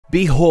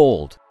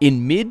Behold,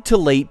 in mid to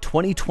late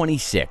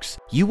 2026,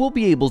 you will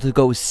be able to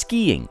go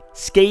skiing,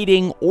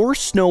 skating, or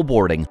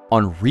snowboarding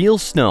on real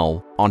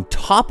snow on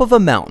top of a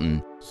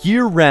mountain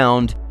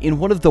year-round in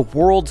one of the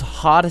world's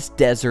hottest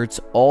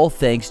deserts, all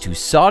thanks to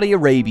Saudi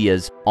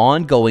Arabia's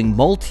ongoing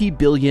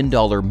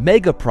multi-billion-dollar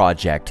mega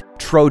project,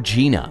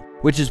 Trojena,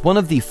 which is one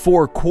of the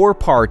 4 core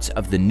parts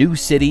of the new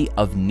city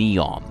of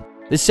Neom.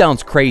 This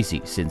sounds crazy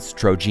since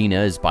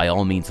Trojena is by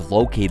all means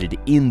located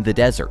in the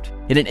desert,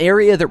 in an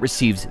area that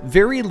receives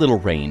very little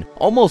rain,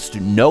 almost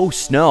no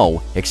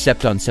snow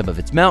except on some of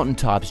its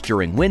mountaintops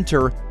during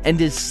winter, and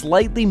is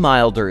slightly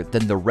milder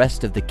than the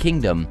rest of the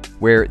kingdom,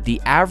 where the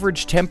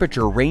average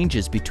temperature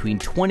ranges between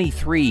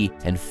 23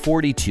 and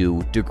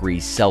 42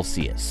 degrees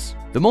Celsius.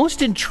 The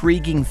most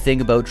intriguing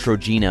thing about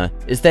Trojena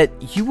is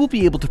that you will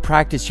be able to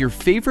practice your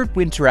favorite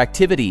winter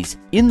activities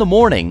in the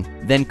morning,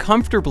 then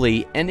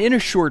comfortably and in a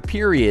short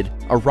period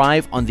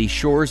arrive on the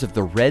shores of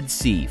the Red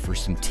Sea for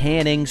some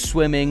tanning,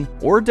 swimming,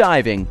 or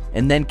diving,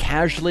 and then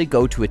casually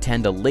go to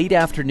attend a late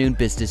afternoon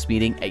business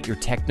meeting at your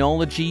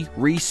technology,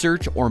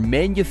 research, or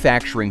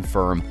manufacturing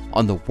firm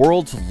on the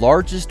world's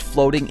largest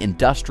floating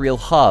industrial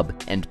hub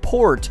and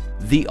port,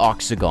 the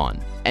Octagon,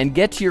 and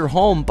get to your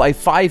home by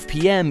 5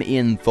 p.m.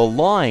 in The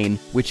Line,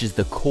 which is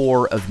the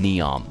core of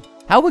Neom.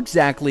 How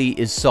exactly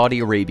is Saudi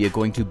Arabia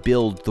going to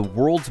build the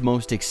world's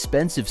most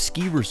expensive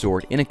ski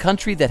resort in a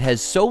country that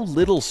has so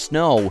little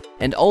snow,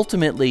 and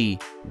ultimately,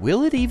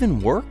 will it even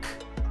work?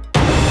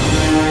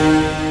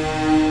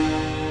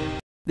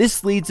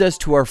 This leads us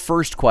to our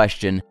first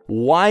question: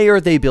 why are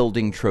they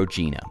building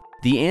Trojena?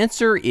 The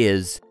answer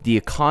is the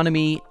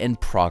economy and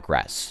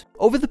progress.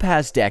 Over the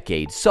past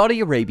decade, Saudi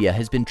Arabia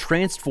has been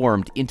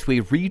transformed into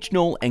a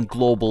regional and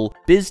global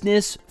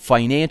business,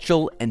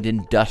 financial, and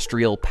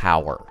industrial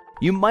power.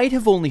 You might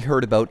have only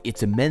heard about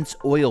its immense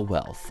oil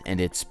wealth and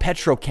its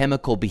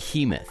petrochemical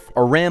behemoth,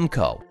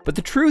 Aramco. But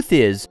the truth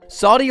is,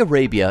 Saudi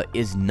Arabia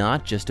is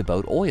not just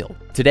about oil.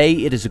 Today,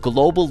 it is a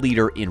global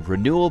leader in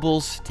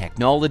renewables,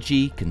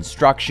 technology,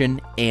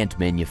 construction, and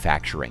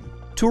manufacturing.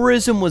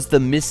 Tourism was the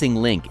missing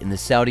link in the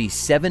Saudi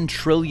 $7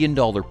 trillion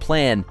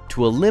plan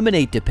to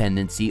eliminate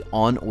dependency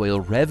on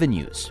oil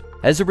revenues.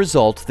 As a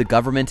result, the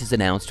government has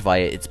announced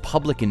via its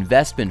Public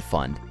Investment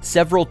Fund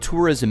several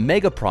tourism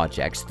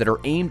mega-projects that are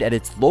aimed at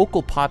its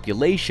local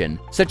population,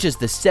 such as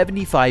the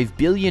 $75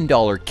 billion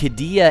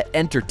Qiddiya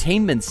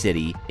Entertainment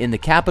City in the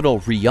capital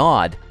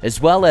Riyadh,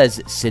 as well as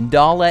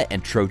Sindala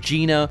and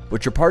Trojena,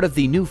 which are part of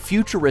the new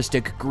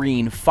futuristic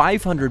green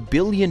 $500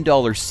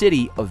 billion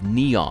city of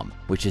Neom,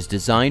 which is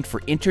designed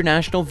for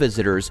international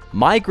visitors,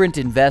 migrant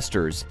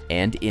investors,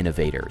 and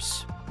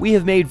innovators. We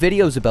have made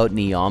videos about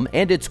Neom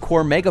and its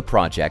core mega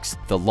projects,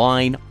 The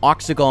Line,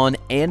 Octagon,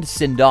 and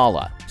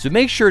Sindala, so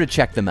make sure to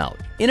check them out.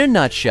 In a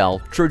nutshell,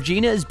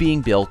 Trojena is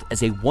being built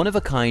as a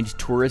one-of-a-kind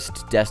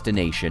tourist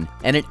destination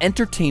and an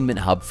entertainment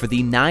hub for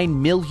the 9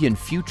 million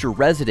future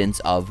residents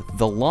of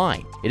The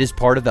Line. It is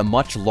part of a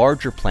much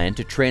larger plan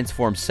to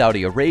transform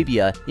Saudi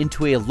Arabia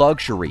into a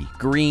luxury,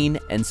 green,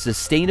 and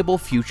sustainable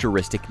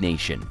futuristic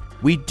nation.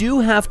 We do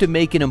have to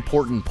make an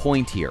important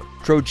point here.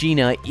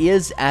 Trojena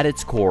is at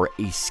its core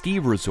a ski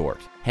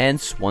resort.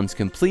 Hence, once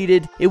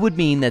completed, it would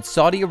mean that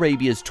Saudi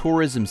Arabia's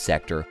tourism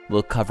sector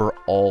will cover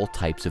all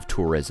types of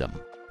tourism.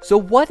 So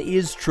what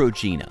is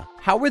Trojena?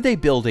 How are they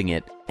building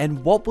it?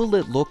 And what will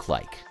it look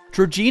like?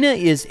 Trojena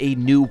is a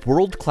new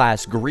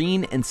world-class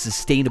green and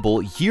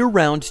sustainable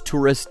year-round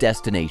tourist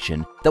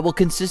destination that will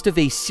consist of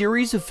a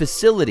series of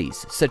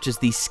facilities such as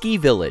the ski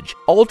village,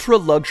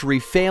 ultra-luxury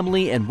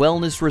family and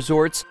wellness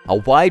resorts, a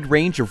wide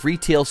range of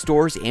retail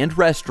stores and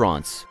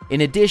restaurants,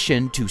 in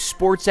addition to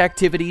sports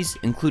activities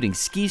including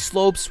ski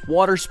slopes,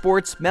 water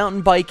sports,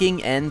 mountain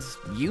biking, and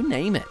you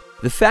name it.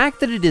 The fact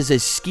that it is a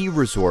ski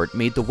resort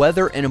made the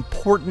weather an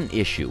important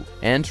issue,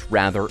 and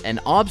rather an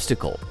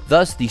obstacle.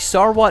 Thus, the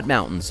Sarwat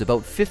Mountains,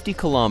 about 50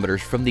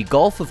 kilometers from the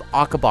Gulf of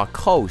Aqaba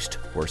coast,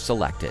 were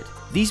selected.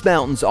 These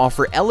mountains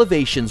offer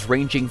elevations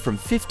ranging from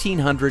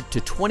 1,500 to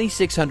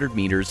 2,600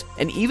 meters,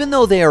 and even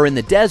though they are in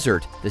the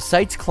desert, the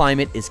site's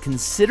climate is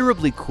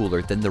considerably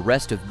cooler than the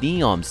rest of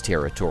Neom's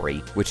territory,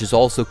 which is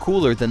also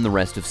cooler than the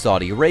rest of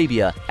Saudi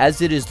Arabia,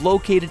 as it is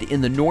located in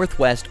the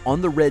northwest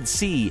on the Red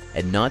Sea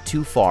and not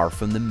too far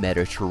from the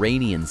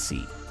Mediterranean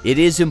Sea. It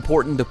is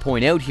important to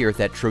point out here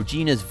that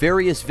Trojena's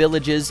various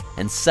villages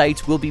and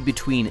sites will be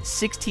between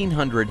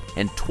 1,600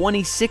 and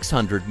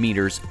 2,600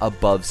 meters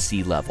above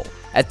sea level.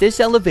 At this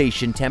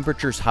elevation,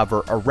 temperatures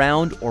hover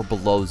around or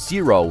below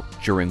zero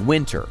during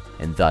winter,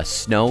 and thus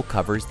snow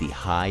covers the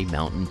high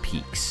mountain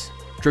peaks.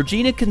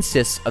 Trojena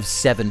consists of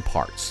 7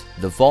 parts: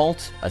 the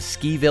vault, a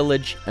ski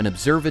village, an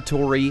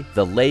observatory,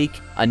 the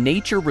lake, a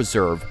nature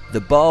reserve,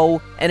 the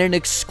bow, and an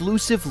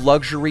exclusive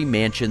luxury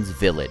mansions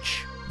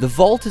village. The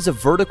vault is a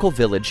vertical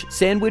village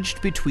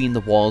sandwiched between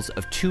the walls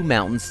of 2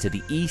 mountains to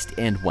the east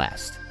and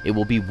west. It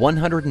will be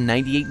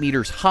 198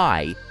 meters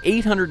high,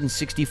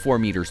 864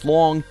 meters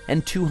long,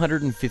 and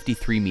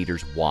 253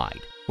 meters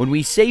wide. When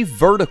we say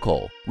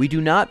vertical, we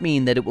do not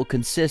mean that it will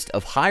consist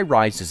of high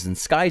rises and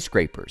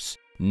skyscrapers.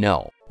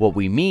 No. What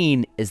we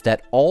mean is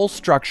that all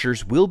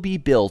structures will be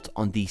built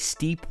on the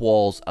steep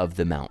walls of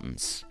the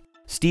mountains.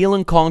 Steel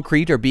and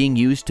concrete are being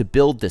used to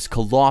build this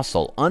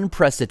colossal,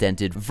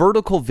 unprecedented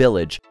vertical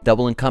village that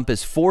will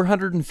encompass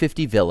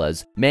 450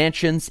 villas,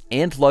 mansions,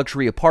 and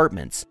luxury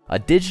apartments, a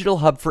digital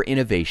hub for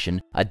innovation,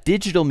 a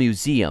digital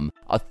museum,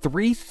 a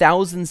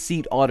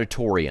 3,000-seat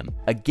auditorium,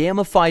 a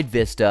gamified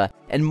vista,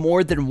 and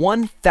more than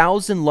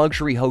 1,000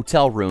 luxury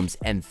hotel rooms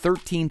and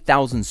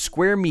 13,000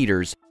 square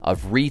meters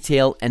of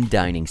retail and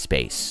dining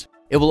space.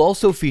 It will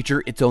also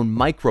feature its own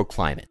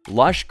microclimate,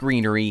 lush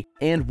greenery,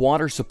 and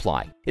water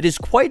supply. It is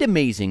quite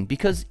amazing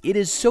because it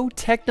is so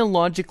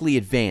technologically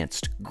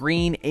advanced,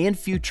 green, and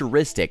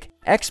futuristic.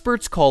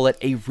 Experts call it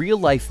a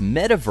real-life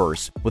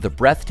metaverse with a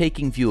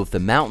breathtaking view of the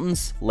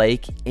mountains,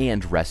 lake,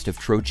 and rest of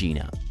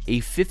Trojena. A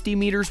 50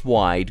 meters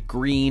wide,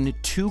 green,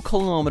 2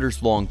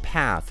 kilometers long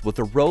path with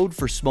a road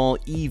for small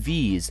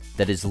EVs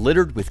that is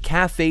littered with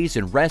cafes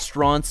and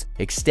restaurants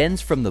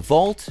extends from the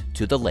vault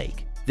to the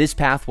lake. This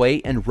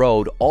pathway and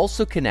road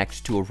also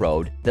connect to a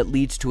road that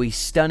leads to a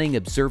stunning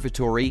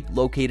observatory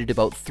located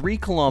about 3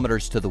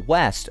 kilometers to the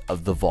west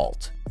of the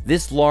vault.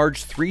 This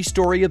large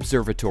 3-story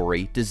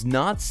observatory does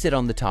not sit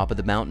on the top of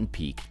the mountain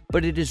peak,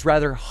 but it is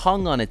rather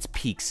hung on its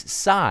peak's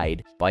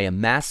side by a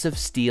massive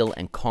steel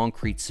and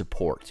concrete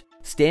support.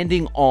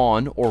 Standing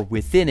on or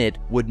within it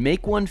would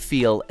make one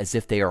feel as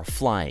if they are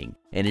flying,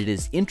 and it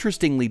is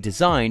interestingly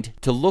designed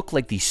to look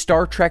like the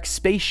Star Trek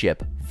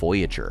spaceship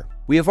Voyager.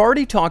 We have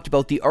already talked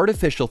about the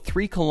artificial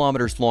 3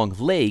 kilometers long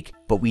lake,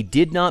 but we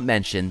did not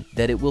mention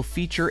that it will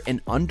feature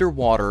an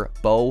underwater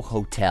bow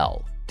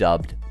hotel,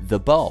 dubbed the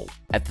Bow,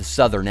 at the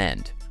southern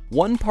end.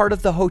 One part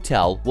of the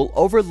hotel will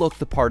overlook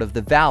the part of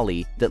the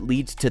valley that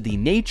leads to the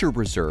nature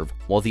reserve,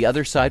 while the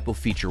other side will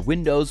feature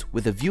windows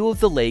with a view of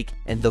the lake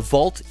and the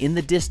vault in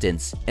the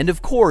distance, and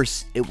of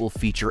course, it will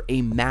feature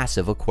a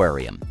massive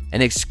aquarium.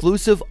 An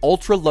exclusive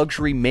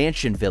ultra-luxury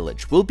mansion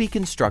village will be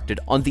constructed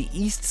on the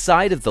east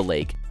side of the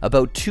lake,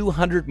 about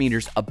 200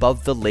 meters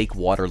above the lake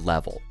water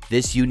level.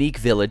 This unique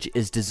village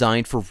is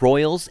designed for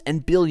royals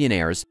and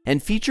billionaires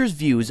and features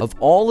views of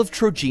all of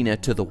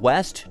Trojena to the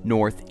west,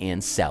 north,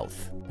 and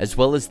south, as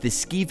well as the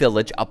ski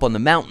village up on the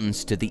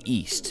mountains to the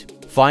east.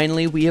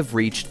 Finally, we have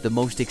reached the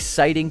most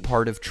exciting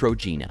part of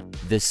Trojena,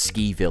 the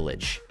ski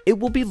village. It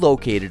will be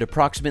located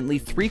approximately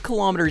 3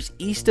 kilometers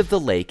east of the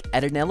lake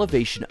at an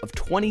elevation of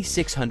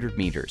 2,600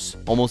 meters.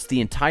 Almost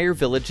the entire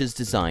village is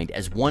designed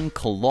as one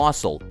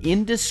colossal,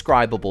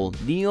 indescribable,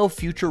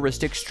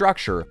 neo-futuristic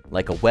structure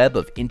like a web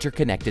of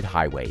interconnected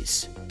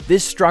highways.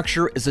 This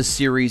structure is a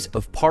series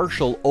of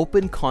partial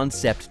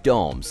open-concept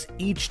domes.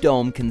 Each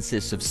dome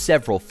consists of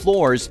several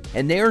floors,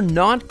 and they are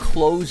not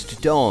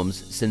closed domes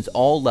since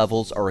all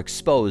levels are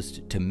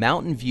exposed to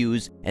mountain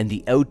views and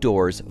the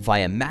outdoors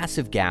via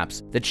massive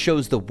gaps that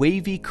shows the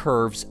wavy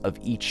curves of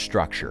each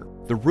structure.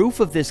 The roof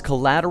of this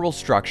collateral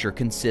structure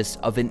consists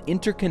of an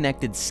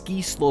interconnected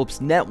ski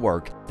slopes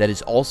network that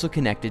is also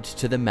connected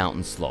to the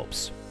mountain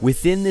slopes.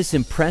 Within this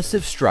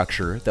impressive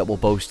structure that will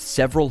boast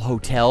several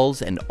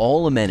hotels and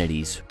all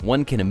amenities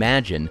one can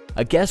imagine,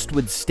 a guest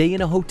would stay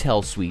in a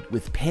hotel suite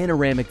with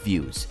panoramic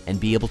views and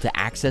be able to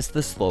access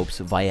the slopes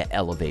via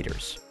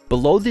elevators.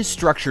 Below this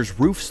structure's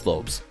roof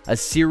slopes, a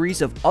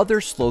series of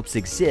other slopes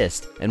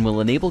exist and will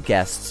enable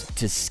guests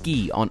to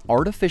ski on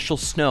artificial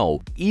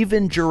snow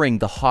even during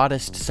the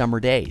hottest summer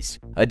days.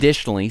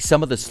 Additionally,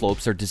 some of the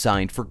slopes are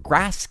designed for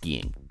grass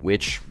skiing,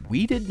 which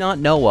we did not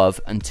know of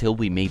until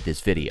we made this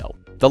video.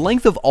 The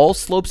length of all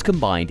slopes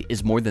combined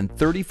is more than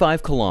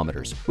 35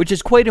 kilometers, which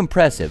is quite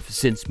impressive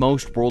since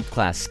most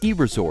world-class ski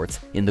resorts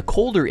in the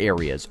colder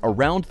areas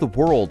around the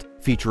world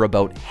feature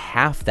about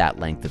half that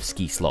length of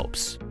ski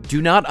slopes.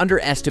 Do not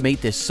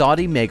underestimate this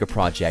Saudi mega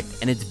project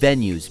and its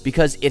venues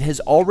because it has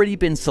already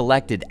been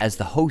selected as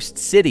the host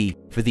city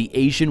for the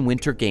Asian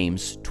Winter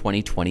Games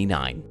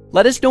 2029.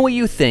 Let us know what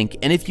you think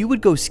and if you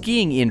would go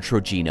skiing in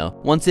Trojena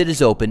once it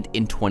is opened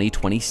in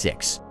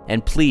 2026.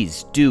 And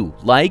please do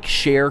like,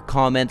 share,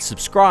 comment,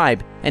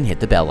 subscribe, and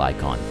hit the bell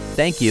icon.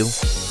 Thank you.